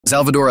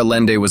Salvador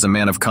Allende was a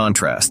man of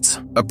contrasts,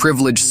 a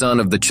privileged son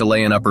of the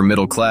Chilean upper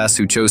middle class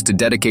who chose to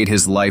dedicate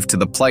his life to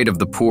the plight of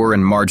the poor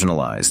and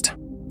marginalized.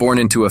 Born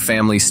into a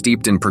family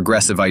steeped in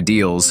progressive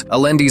ideals,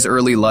 Allende's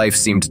early life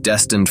seemed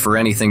destined for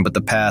anything but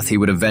the path he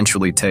would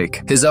eventually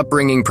take. His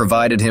upbringing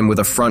provided him with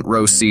a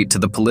front-row seat to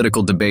the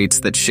political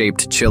debates that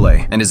shaped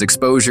Chile, and his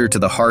exposure to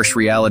the harsh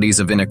realities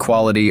of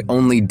inequality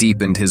only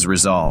deepened his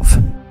resolve.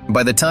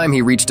 By the time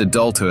he reached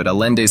adulthood,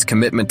 Allende's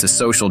commitment to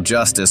social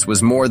justice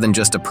was more than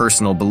just a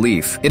personal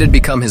belief. It had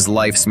become his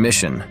life's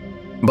mission.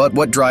 But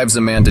what drives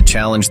a man to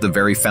challenge the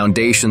very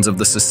foundations of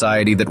the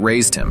society that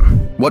raised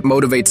him? What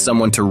motivates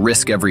someone to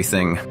risk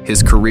everything,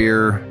 his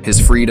career,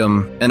 his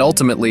freedom, and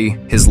ultimately,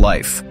 his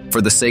life,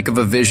 for the sake of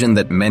a vision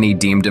that many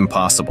deemed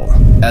impossible?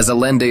 As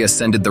Allende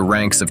ascended the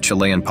ranks of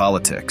Chilean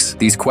politics,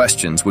 these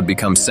questions would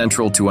become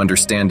central to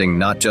understanding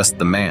not just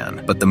the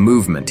man, but the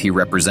movement he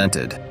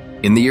represented.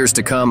 In the years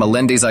to come,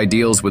 Allende's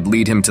ideals would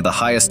lead him to the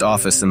highest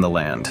office in the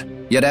land.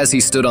 Yet as he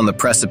stood on the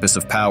precipice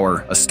of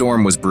power, a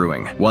storm was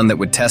brewing, one that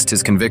would test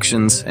his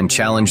convictions and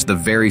challenge the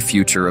very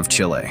future of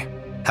Chile.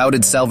 How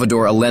did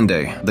Salvador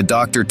Allende, the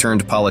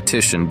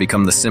doctor-turned-politician,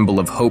 become the symbol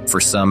of hope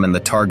for some and the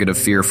target of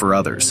fear for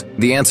others?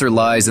 The answer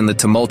lies in the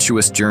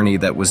tumultuous journey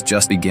that was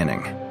just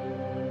beginning.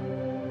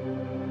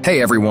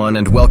 Hey everyone,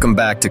 and welcome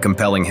back to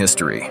Compelling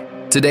History.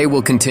 Today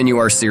we'll continue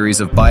our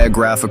series of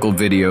biographical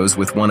videos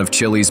with one of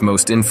Chile's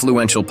most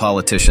influential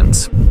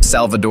politicians,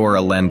 Salvador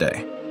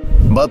Allende.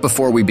 But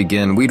before we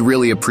begin, we'd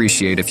really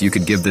appreciate if you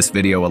could give this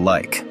video a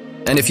like.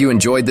 And if you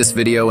enjoyed this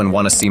video and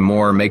want to see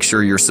more, make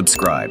sure you're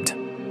subscribed.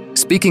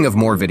 Speaking of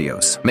more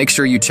videos, make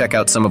sure you check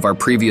out some of our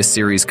previous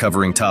series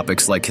covering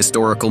topics like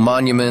historical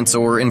monuments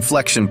or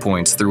inflection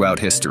points throughout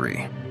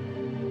history.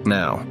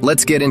 Now,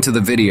 let's get into the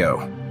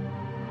video.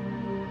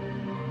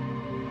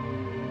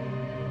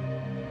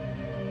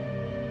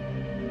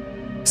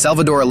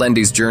 Salvador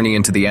Allende's journey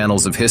into the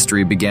annals of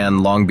history began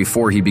long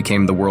before he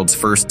became the world's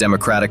first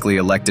democratically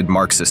elected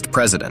Marxist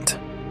president.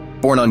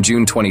 Born on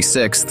June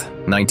 26,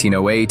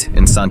 1908,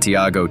 in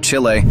Santiago,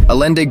 Chile,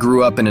 Allende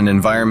grew up in an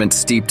environment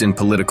steeped in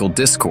political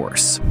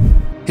discourse.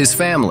 His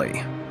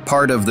family,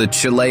 part of the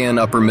Chilean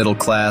upper middle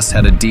class,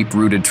 had a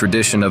deep-rooted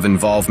tradition of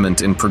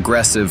involvement in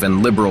progressive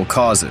and liberal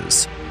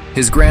causes.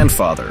 His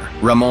grandfather,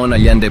 Ramón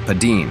Allende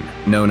Padín,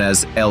 known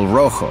as El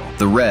Rojo,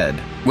 the Red,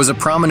 was a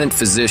prominent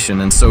physician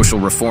and social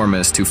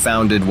reformist who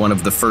founded one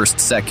of the first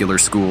secular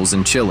schools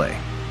in Chile.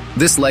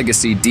 This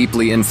legacy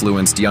deeply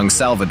influenced young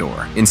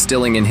Salvador,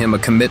 instilling in him a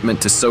commitment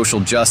to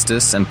social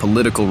justice and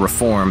political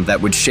reform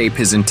that would shape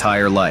his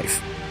entire life.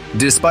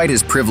 Despite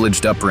his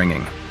privileged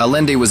upbringing,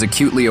 Allende was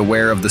acutely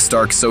aware of the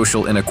stark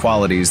social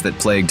inequalities that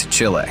plagued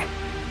Chile.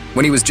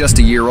 When he was just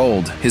a year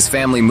old, his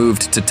family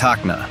moved to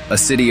Tacna, a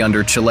city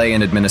under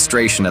Chilean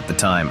administration at the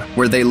time,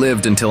 where they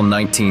lived until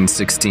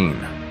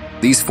 1916.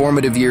 These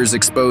formative years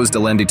exposed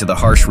Allende to the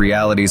harsh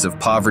realities of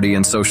poverty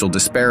and social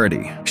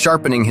disparity,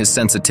 sharpening his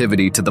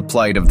sensitivity to the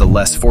plight of the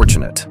less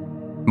fortunate.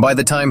 By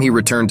the time he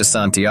returned to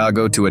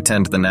Santiago to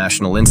attend the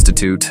National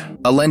Institute,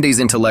 Allende's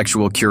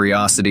intellectual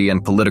curiosity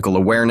and political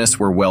awareness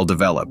were well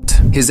developed.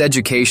 His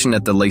education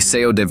at the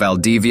Liceo de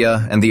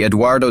Valdivia and the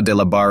Eduardo de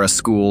la Barra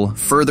School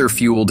further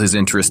fueled his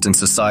interest in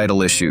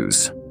societal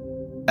issues.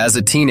 As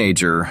a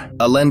teenager,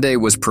 Allende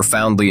was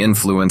profoundly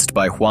influenced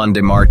by Juan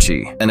de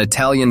Marchi, an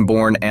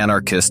Italian-born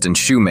anarchist and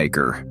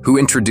shoemaker, who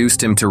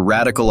introduced him to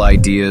radical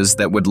ideas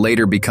that would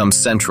later become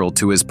central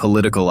to his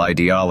political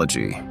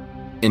ideology.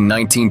 In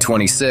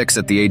 1926,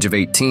 at the age of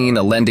 18,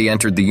 Allende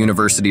entered the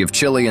University of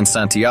Chile in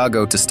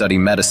Santiago to study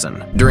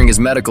medicine. During his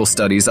medical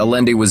studies,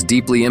 Allende was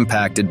deeply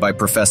impacted by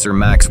Professor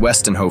Max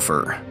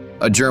Westenhofer,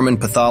 a German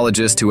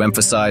pathologist who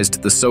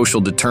emphasized the social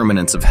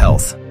determinants of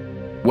health.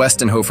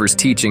 Westenhofer's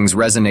teachings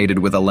resonated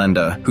with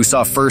Allende, who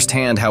saw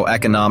firsthand how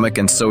economic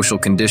and social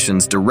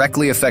conditions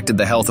directly affected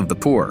the health of the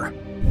poor.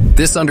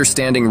 This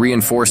understanding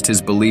reinforced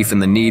his belief in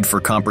the need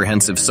for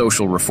comprehensive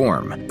social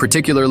reform,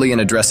 particularly in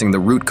addressing the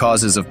root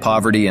causes of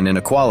poverty and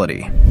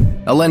inequality.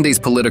 Allende's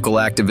political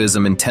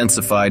activism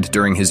intensified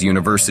during his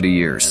university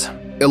years.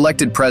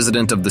 Elected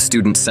president of the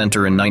Student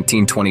Center in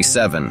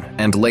 1927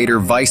 and later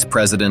vice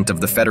president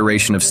of the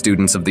Federation of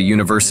Students of the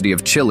University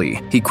of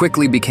Chile, he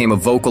quickly became a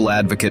vocal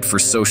advocate for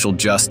social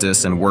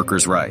justice and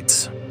workers'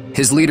 rights.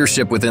 His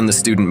leadership within the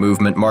student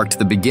movement marked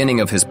the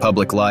beginning of his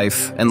public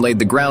life and laid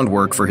the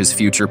groundwork for his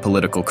future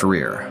political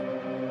career.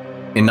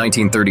 In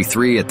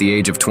 1933, at the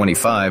age of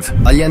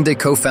 25, Allende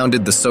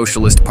co-founded the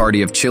Socialist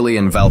Party of Chile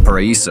in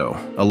Valparaiso,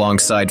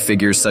 alongside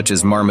figures such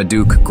as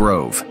Marmaduke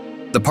Grove.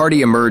 The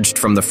party emerged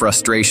from the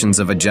frustrations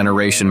of a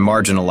generation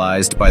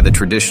marginalized by the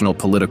traditional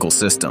political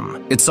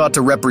system. It sought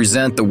to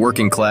represent the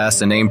working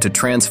class and aimed to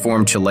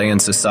transform Chilean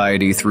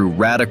society through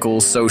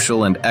radical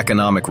social and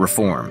economic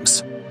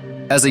reforms.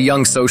 As a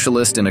young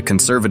socialist in a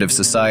conservative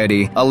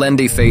society,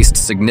 Allende faced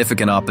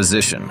significant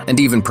opposition and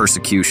even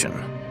persecution.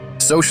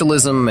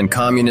 Socialism and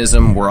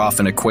communism were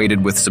often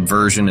equated with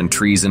subversion and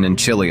treason in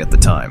Chile at the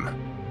time.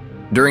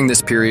 During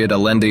this period,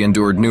 Allende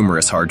endured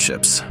numerous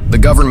hardships. The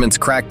government's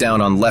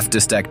crackdown on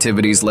leftist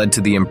activities led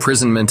to the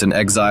imprisonment and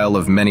exile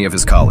of many of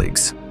his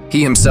colleagues.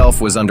 He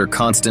himself was under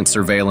constant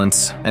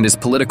surveillance, and his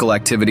political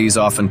activities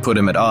often put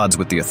him at odds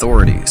with the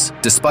authorities.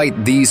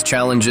 Despite these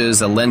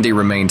challenges, Allende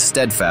remained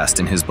steadfast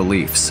in his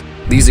beliefs.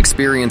 These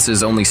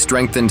experiences only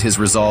strengthened his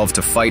resolve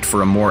to fight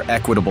for a more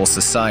equitable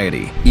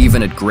society,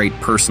 even at great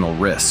personal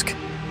risk.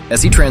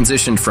 As he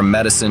transitioned from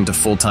medicine to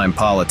full-time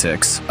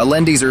politics,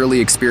 Allende's early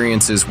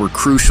experiences were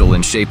crucial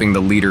in shaping the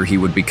leader he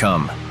would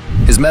become.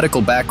 His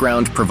medical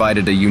background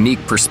provided a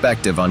unique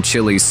perspective on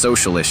Chile's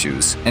social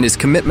issues, and his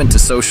commitment to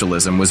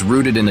socialism was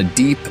rooted in a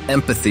deep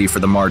empathy for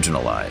the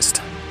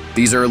marginalized.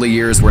 These early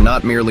years were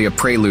not merely a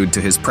prelude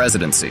to his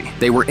presidency.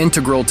 They were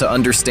integral to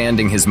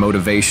understanding his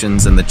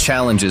motivations and the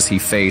challenges he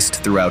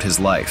faced throughout his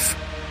life.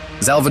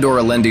 Salvador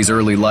Allende's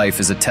early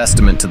life is a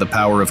testament to the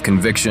power of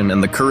conviction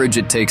and the courage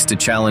it takes to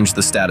challenge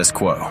the status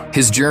quo.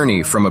 His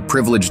journey from a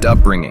privileged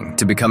upbringing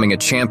to becoming a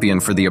champion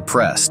for the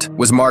oppressed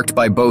was marked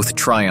by both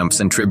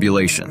triumphs and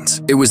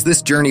tribulations. It was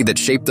this journey that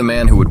shaped the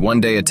man who would one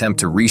day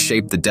attempt to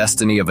reshape the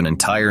destiny of an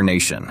entire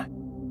nation.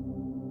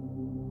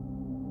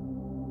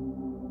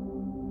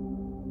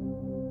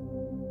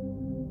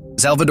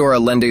 Salvador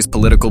Allende's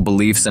political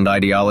beliefs and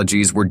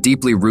ideologies were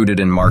deeply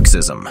rooted in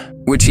Marxism,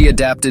 which he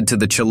adapted to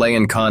the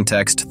Chilean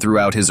context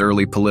throughout his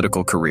early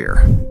political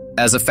career.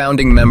 As a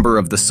founding member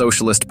of the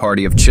Socialist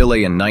Party of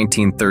Chile in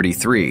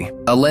 1933,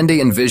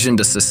 Allende envisioned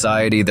a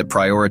society that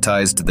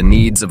prioritized the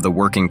needs of the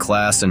working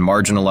class and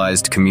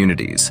marginalized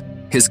communities.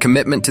 His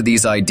commitment to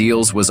these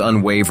ideals was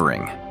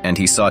unwavering, and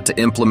he sought to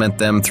implement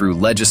them through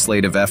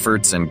legislative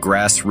efforts and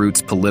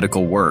grassroots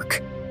political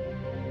work.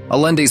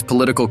 Allende's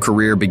political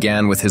career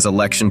began with his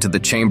election to the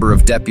Chamber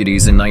of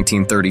Deputies in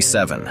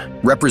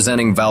 1937,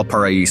 representing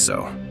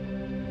Valparaiso.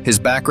 His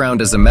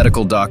background as a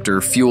medical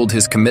doctor fueled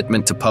his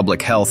commitment to public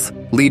health,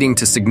 leading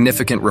to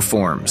significant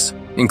reforms,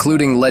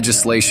 including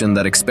legislation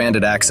that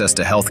expanded access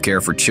to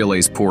healthcare for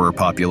Chile's poorer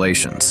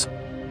populations.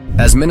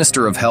 As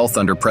Minister of Health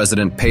under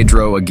President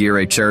Pedro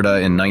Aguirre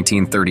Cerda in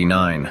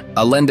 1939,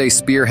 Allende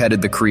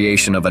spearheaded the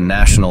creation of a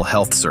national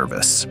health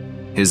service.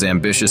 His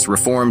ambitious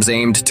reforms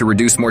aimed to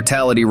reduce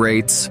mortality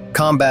rates,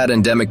 combat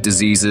endemic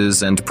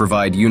diseases, and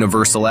provide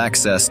universal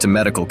access to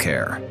medical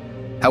care.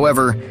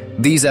 However,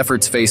 these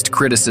efforts faced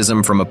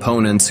criticism from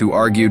opponents who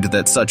argued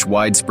that such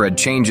widespread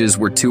changes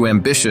were too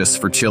ambitious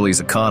for Chile's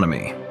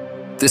economy.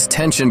 This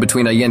tension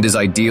between Allende's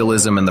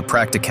idealism and the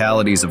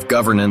practicalities of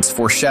governance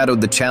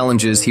foreshadowed the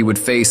challenges he would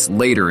face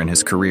later in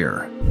his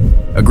career.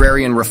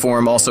 Agrarian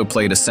reform also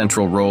played a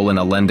central role in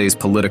Allende's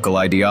political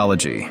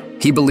ideology.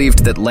 He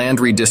believed that land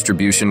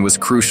redistribution was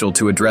crucial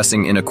to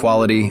addressing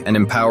inequality and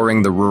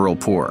empowering the rural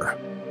poor.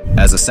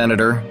 As a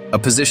senator, a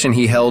position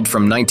he held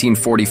from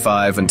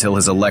 1945 until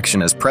his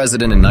election as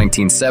president in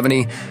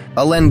 1970,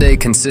 Allende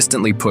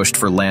consistently pushed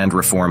for land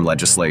reform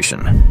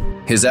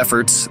legislation. His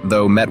efforts,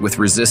 though met with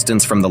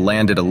resistance from the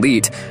landed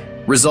elite,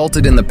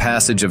 resulted in the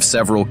passage of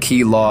several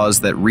key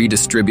laws that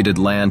redistributed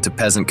land to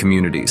peasant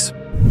communities.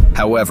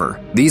 However,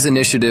 these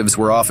initiatives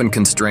were often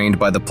constrained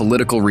by the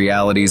political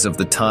realities of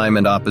the time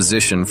and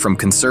opposition from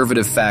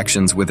conservative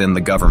factions within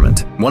the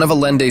government. One of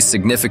Allende's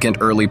significant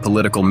early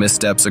political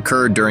missteps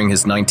occurred during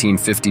his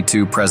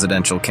 1952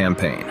 presidential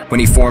campaign, when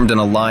he formed an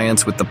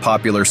alliance with the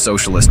Popular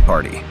Socialist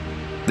Party.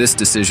 This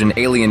decision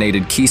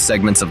alienated key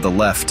segments of the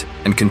left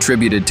and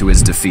contributed to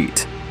his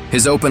defeat.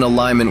 His open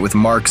alignment with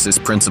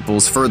Marxist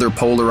principles further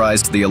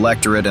polarized the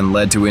electorate and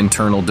led to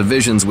internal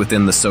divisions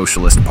within the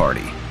Socialist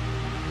Party.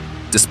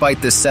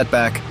 Despite this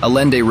setback,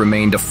 Allende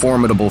remained a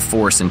formidable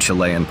force in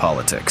Chilean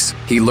politics.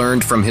 He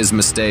learned from his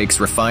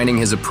mistakes, refining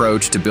his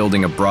approach to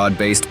building a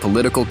broad-based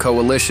political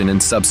coalition in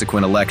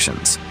subsequent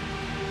elections.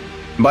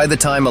 By the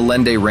time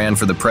Allende ran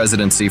for the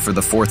presidency for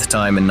the fourth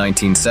time in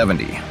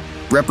 1970,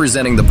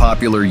 representing the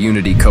Popular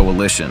Unity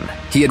Coalition,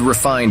 he had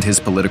refined his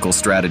political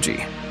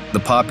strategy. The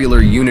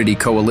Popular Unity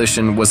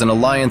Coalition was an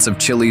alliance of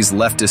Chile's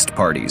leftist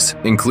parties,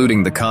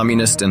 including the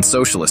Communist and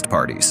Socialist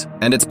parties,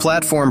 and its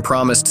platform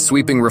promised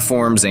sweeping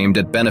reforms aimed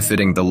at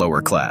benefiting the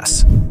lower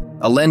class.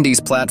 Allende's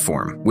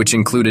platform, which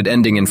included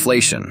ending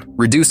inflation,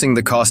 reducing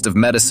the cost of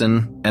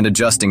medicine, and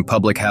adjusting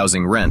public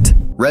housing rent,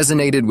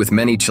 resonated with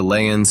many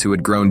Chileans who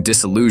had grown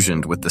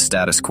disillusioned with the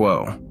status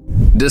quo.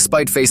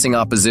 Despite facing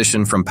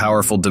opposition from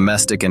powerful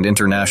domestic and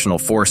international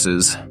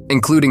forces,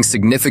 including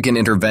significant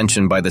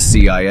intervention by the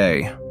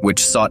CIA,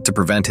 which sought to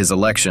prevent his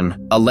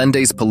election,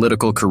 Allende's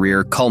political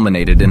career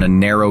culminated in a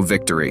narrow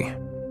victory.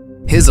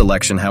 His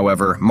election,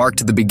 however,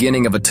 marked the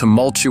beginning of a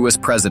tumultuous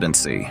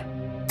presidency,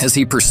 as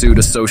he pursued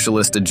a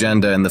socialist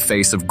agenda in the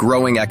face of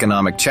growing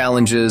economic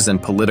challenges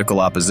and political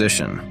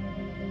opposition.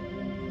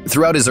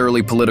 Throughout his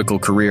early political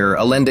career,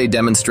 Allende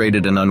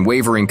demonstrated an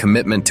unwavering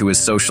commitment to his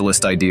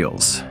socialist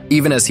ideals,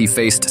 even as he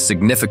faced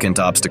significant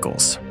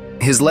obstacles.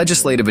 His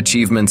legislative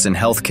achievements in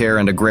healthcare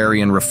and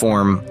agrarian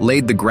reform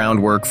laid the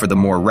groundwork for the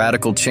more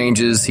radical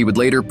changes he would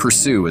later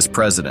pursue as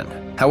president.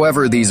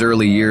 However, these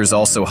early years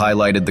also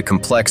highlighted the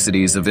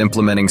complexities of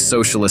implementing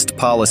socialist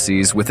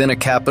policies within a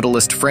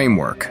capitalist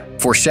framework,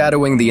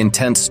 foreshadowing the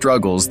intense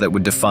struggles that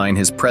would define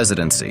his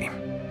presidency.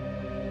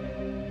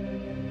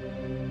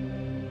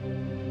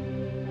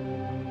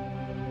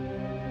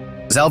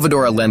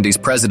 Salvador Allende's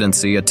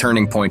presidency, a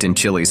turning point in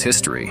Chile's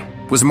history,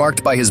 was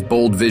marked by his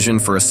bold vision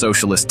for a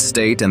socialist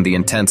state and the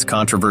intense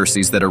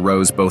controversies that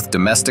arose both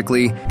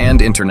domestically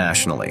and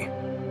internationally.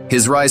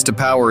 His rise to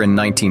power in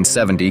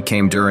 1970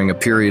 came during a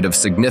period of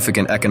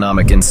significant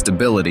economic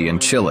instability in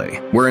Chile,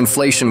 where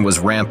inflation was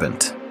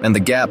rampant and the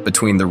gap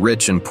between the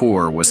rich and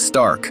poor was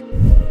stark.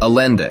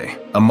 Allende,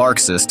 a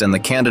Marxist and the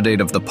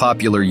candidate of the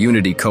Popular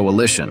Unity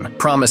Coalition,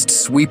 promised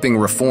sweeping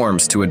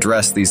reforms to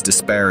address these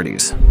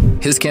disparities.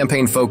 His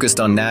campaign focused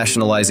on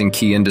nationalizing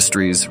key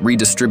industries,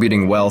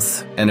 redistributing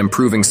wealth, and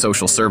improving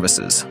social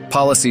services,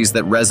 policies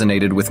that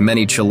resonated with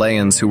many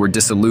Chileans who were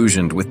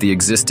disillusioned with the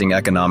existing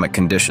economic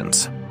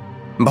conditions.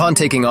 Upon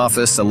taking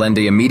office,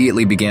 Allende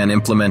immediately began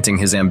implementing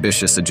his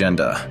ambitious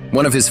agenda.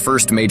 One of his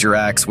first major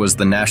acts was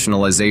the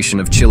nationalization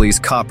of Chile's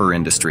copper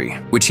industry,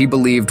 which he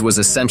believed was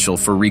essential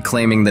for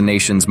reclaiming the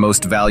nation's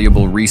most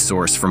valuable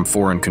resource from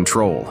foreign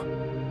control.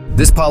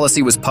 This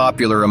policy was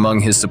popular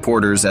among his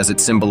supporters as it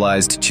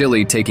symbolized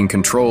Chile taking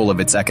control of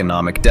its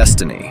economic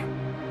destiny.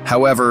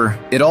 However,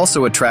 it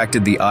also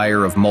attracted the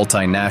ire of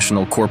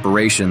multinational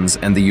corporations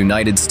and the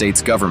United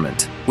States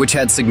government, which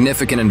had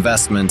significant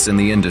investments in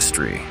the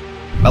industry.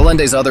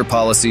 Allende's other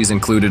policies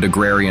included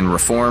agrarian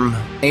reform,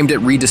 aimed at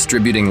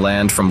redistributing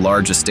land from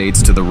large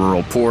estates to the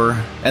rural poor,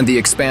 and the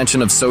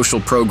expansion of social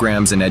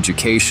programs in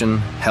education,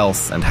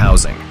 health, and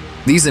housing.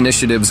 These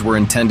initiatives were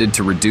intended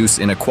to reduce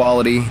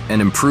inequality and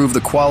improve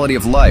the quality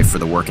of life for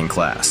the working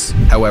class.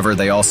 However,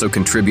 they also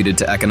contributed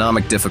to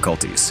economic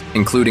difficulties,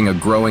 including a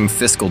growing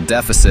fiscal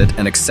deficit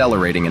and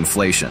accelerating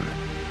inflation.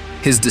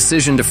 His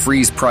decision to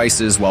freeze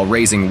prices while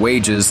raising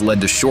wages led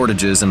to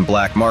shortages in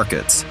black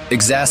markets,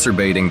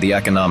 exacerbating the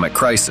economic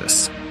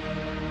crisis.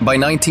 By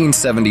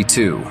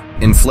 1972,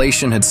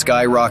 inflation had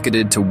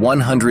skyrocketed to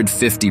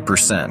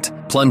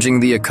 150%,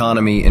 plunging the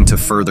economy into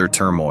further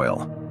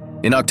turmoil.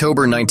 In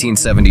October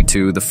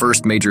 1972, the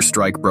first major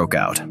strike broke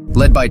out,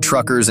 led by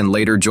truckers and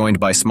later joined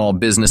by small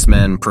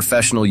businessmen,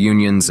 professional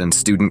unions, and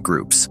student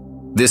groups.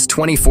 This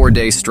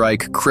 24-day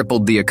strike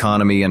crippled the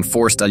economy and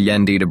forced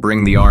Allende to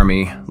bring the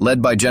army,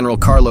 led by General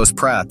Carlos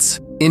Prats,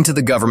 into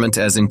the government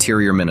as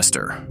interior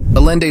minister.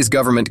 Allende's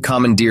government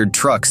commandeered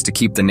trucks to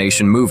keep the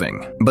nation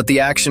moving, but the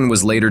action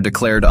was later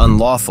declared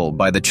unlawful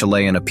by the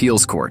Chilean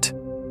appeals court.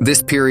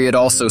 This period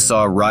also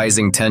saw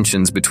rising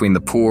tensions between the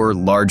poor,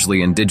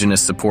 largely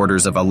indigenous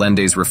supporters of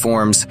Allende's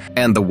reforms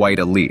and the white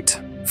elite,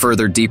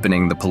 further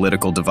deepening the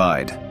political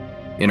divide.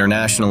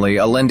 Internationally,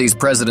 Allende's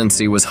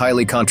presidency was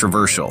highly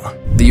controversial.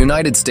 The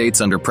United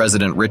States under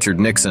President Richard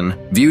Nixon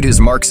viewed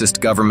his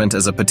Marxist government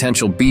as a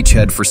potential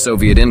beachhead for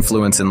Soviet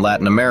influence in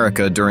Latin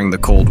America during the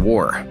Cold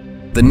War.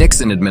 The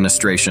Nixon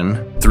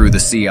administration, through the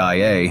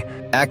CIA,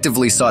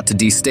 actively sought to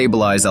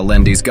destabilize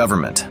Allende's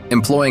government,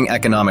 employing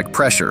economic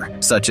pressure,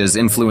 such as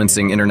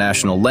influencing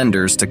international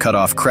lenders to cut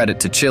off credit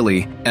to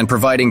Chile and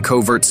providing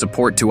covert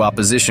support to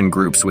opposition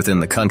groups within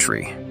the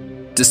country.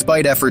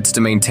 Despite efforts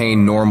to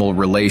maintain normal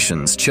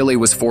relations, Chile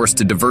was forced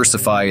to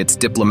diversify its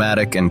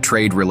diplomatic and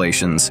trade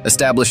relations,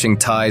 establishing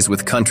ties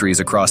with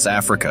countries across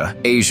Africa,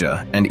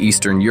 Asia, and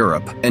Eastern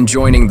Europe, and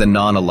joining the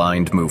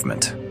non-aligned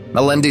movement.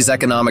 Allende's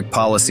economic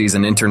policies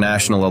and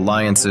international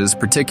alliances,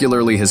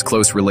 particularly his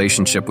close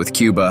relationship with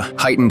Cuba,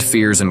 heightened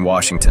fears in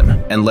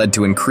Washington and led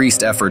to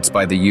increased efforts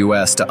by the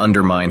U.S. to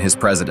undermine his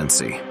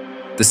presidency.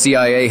 The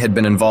CIA had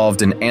been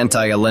involved in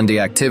anti-Allende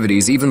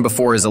activities even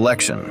before his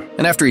election,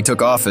 and after he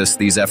took office,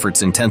 these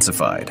efforts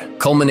intensified,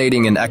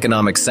 culminating in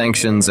economic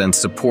sanctions and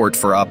support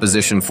for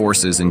opposition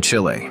forces in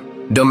Chile.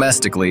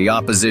 Domestically,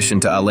 opposition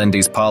to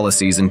Allende's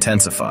policies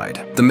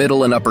intensified. The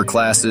middle and upper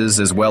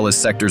classes, as well as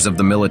sectors of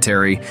the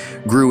military,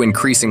 grew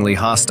increasingly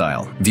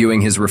hostile,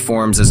 viewing his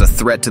reforms as a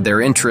threat to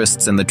their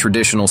interests and the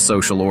traditional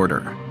social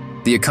order.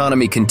 The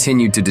economy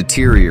continued to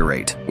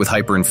deteriorate, with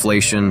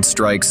hyperinflation,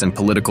 strikes, and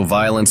political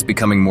violence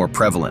becoming more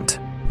prevalent.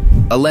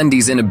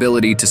 Allende's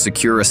inability to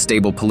secure a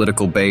stable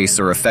political base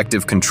or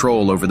effective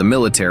control over the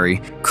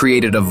military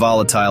created a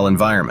volatile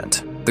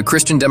environment. The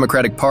Christian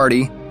Democratic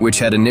Party, which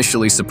had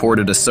initially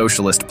supported a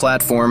socialist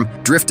platform,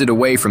 drifted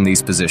away from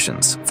these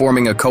positions,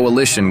 forming a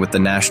coalition with the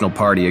National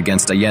Party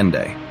against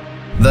Allende.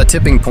 The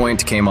tipping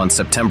point came on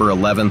September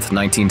 11,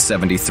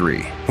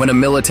 1973, when a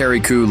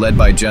military coup led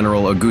by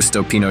General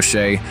Augusto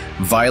Pinochet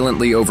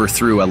violently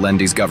overthrew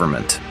Allende's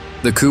government.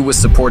 The coup was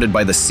supported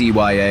by the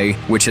CIA,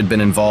 which had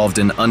been involved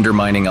in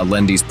undermining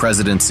Allende's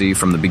presidency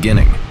from the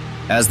beginning.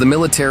 As the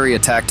military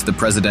attacked the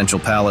presidential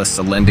palace,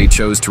 Allende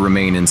chose to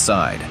remain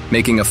inside,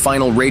 making a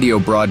final radio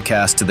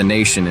broadcast to the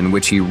nation in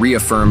which he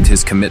reaffirmed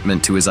his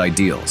commitment to his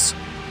ideals.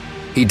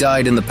 He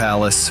died in the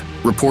palace,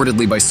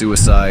 reportedly by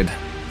suicide,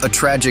 a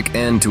tragic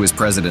end to his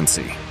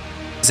presidency.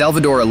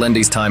 Salvador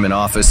Allende's time in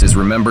office is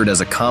remembered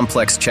as a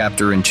complex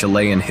chapter in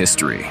Chilean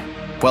history.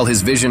 While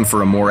his vision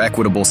for a more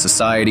equitable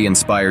society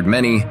inspired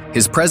many,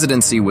 his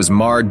presidency was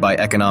marred by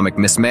economic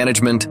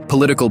mismanagement,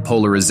 political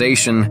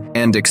polarization,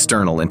 and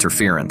external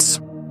interference.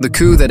 The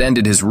coup that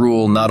ended his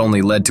rule not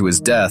only led to his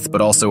death,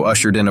 but also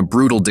ushered in a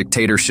brutal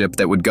dictatorship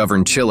that would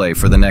govern Chile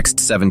for the next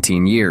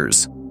 17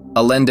 years.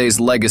 Allende's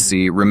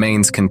legacy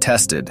remains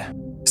contested.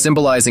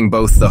 symbolizing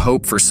both the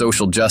hope for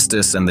social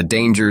justice and the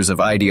dangers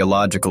of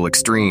ideological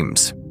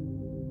extremes.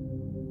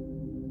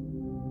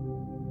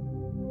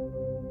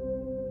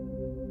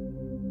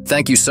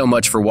 Thank you so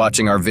much for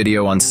watching our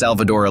video on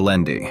Salvador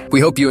Allende.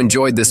 We hope you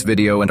enjoyed this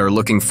video and are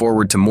looking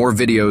forward to more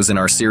videos in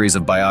our series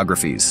of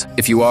biographies.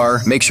 If you are,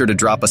 make sure to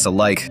drop us a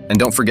like, and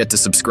don't forget to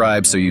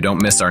subscribe so you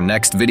don't miss our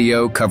next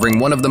video covering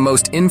one of the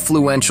most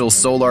influential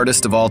soul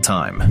artists of all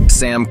time,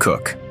 Sam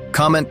Cooke.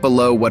 Comment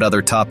below what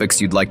other topics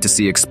you'd like to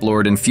see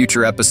explored in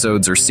future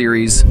episodes or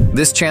series.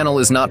 This channel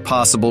is not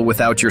possible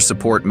without your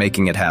support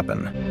making it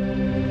happen.